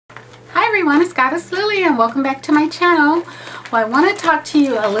Hi everyone, it's Goddess Lily and welcome back to my channel. Well, I want to talk to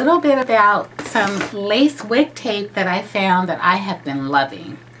you a little bit about some lace wig tape that I found that I have been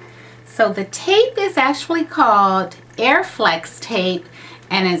loving. So the tape is actually called Airflex tape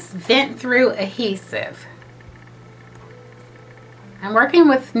and it's vent through adhesive. I'm working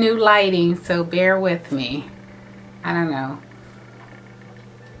with new lighting, so bear with me. I don't know.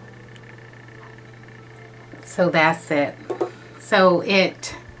 So that's it. So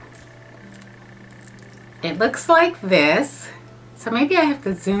it looks like this. So maybe I have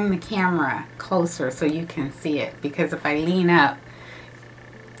to zoom the camera closer so you can see it, because if I lean up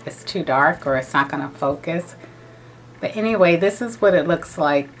it's too dark or it's not going to focus. But anyway, this is what it looks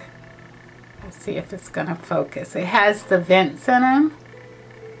like. Let's see if it's going to focus. It has the vents in them.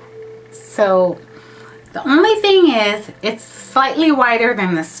 So the only thing is it's slightly wider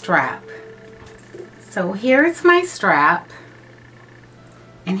than the strap. So here's my strap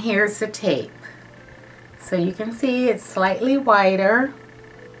and here's the tape. So you can see it's slightly wider.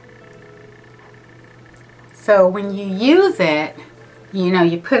 So when you use it, you know,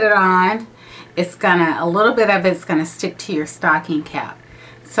 you put it on, it's gonna, a little bit of it's gonna stick to your stocking cap.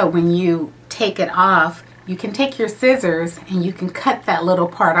 So when you take it off, you can take your scissors and you can cut that little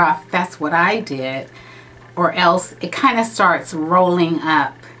part off. That's what I did. Or else it kind of starts rolling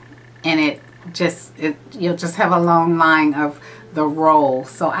up and you'll just have a long line of the roll.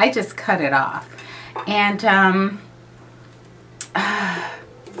 So I just cut it off. And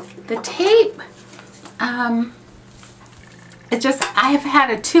the tape, I have had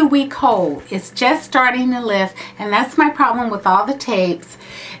a 2-week hold. It's just starting to lift, and that's my problem with all the tapes.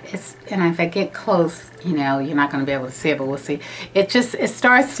 And if I get close, you know, you're not going to be able to see it, but we'll see. It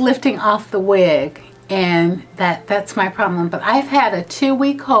starts lifting off the wig, and that's my problem. But I've had a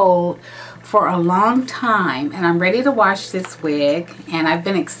 2-week hold for a long time, and I'm ready to wash this wig, and I've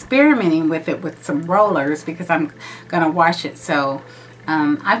been experimenting with it with some rollers because I'm gonna wash it. So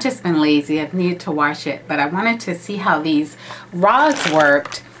I've just been lazy. I've needed to wash it, but I wanted to see how these rods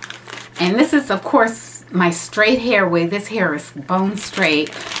worked. And this is of course my straight hair wig. This hair is bone straight,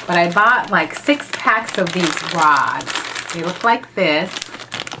 but I bought like 6 packs of these rods. They look like this,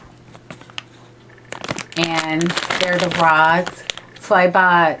 and they're the rods. So I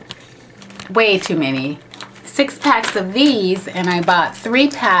bought way too many. 6 packs of these, and I bought 3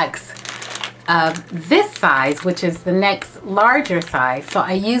 packs of this size, which is the next larger size. So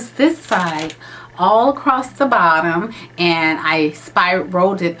I used this side all across the bottom, and I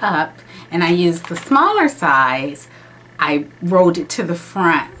rolled it up, and I used the smaller size. I rolled it to the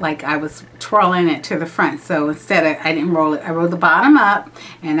front, like I was twirling it to the front. So instead of, I didn't roll it, I rolled the bottom up,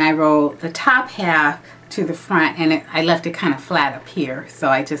 and I rolled the top half to the front, and I left it kind of flat up here. So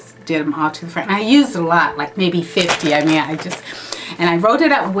I just did them all to the front. And I used a lot, like maybe 50. I mean, and I rolled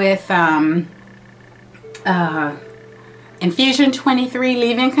it up with Infusion 23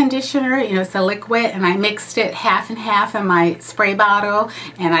 leave-in conditioner. You know, it's a liquid, and I mixed it half and half in my spray bottle,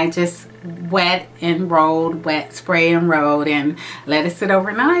 and I just wet and rolled, wet, spray and rolled, and let it sit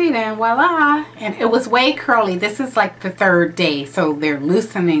overnight, and voila. And it was way curly. This is like the 3rd day, so they're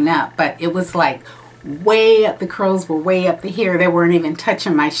loosening up, but it was like way up. The curls were way up to here. They weren't even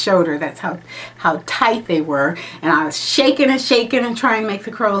touching my shoulder. That's how tight they were. And I was shaking and shaking and trying to make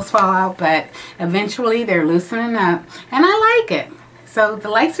the curls fall out, but eventually they're loosening up, and I like it. So the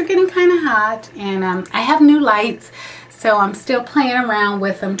lights are getting kind of hot, and I have new lights, so I'm still playing around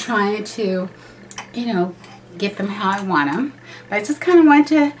with them, trying to, you know, get them how I want them. But I just kind of wanted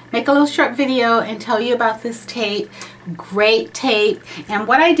to make a little short video and tell you about this tape. Great tape. And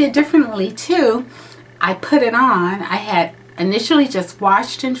what I did differently too, I put it on. I had initially just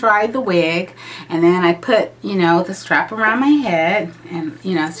washed and dried the wig, and then I put, you know, the strap around my head, and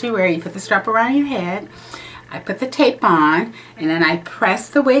you know, see where you put the strap around your head. I put the tape on, and then I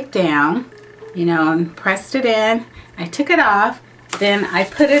pressed the wig down, you know, and pressed it in. I took it off. Then I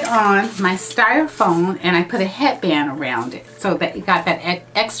put it on my styrofoam, and I put a headband around it so that it got that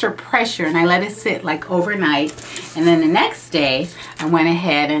extra pressure, and I let it sit like overnight. And then the next day I went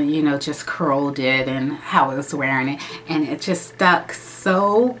ahead and, you know, just curled it and how I was wearing it, and it just stuck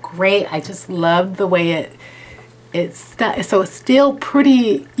so great. I just loved the way it stuck. So it's still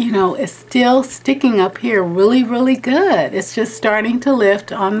pretty, you know, it's still sticking up here really, really good. It's just starting to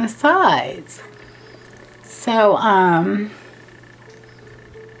lift on the sides. So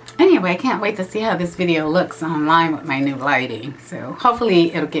anyway, I can't wait to see how this video looks online with my new lighting. So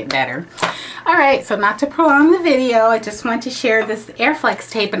hopefully it'll get better. Alright, so not to prolong the video, I just want to share this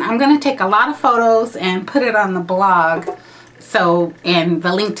Airflex tape, and I'm going to take a lot of photos and put it on the blog. So, and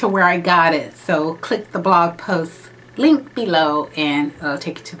the link to where I got it. So click the blog post link below and it'll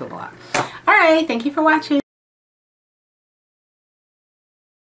take you to the blog. Alright, thank you for watching.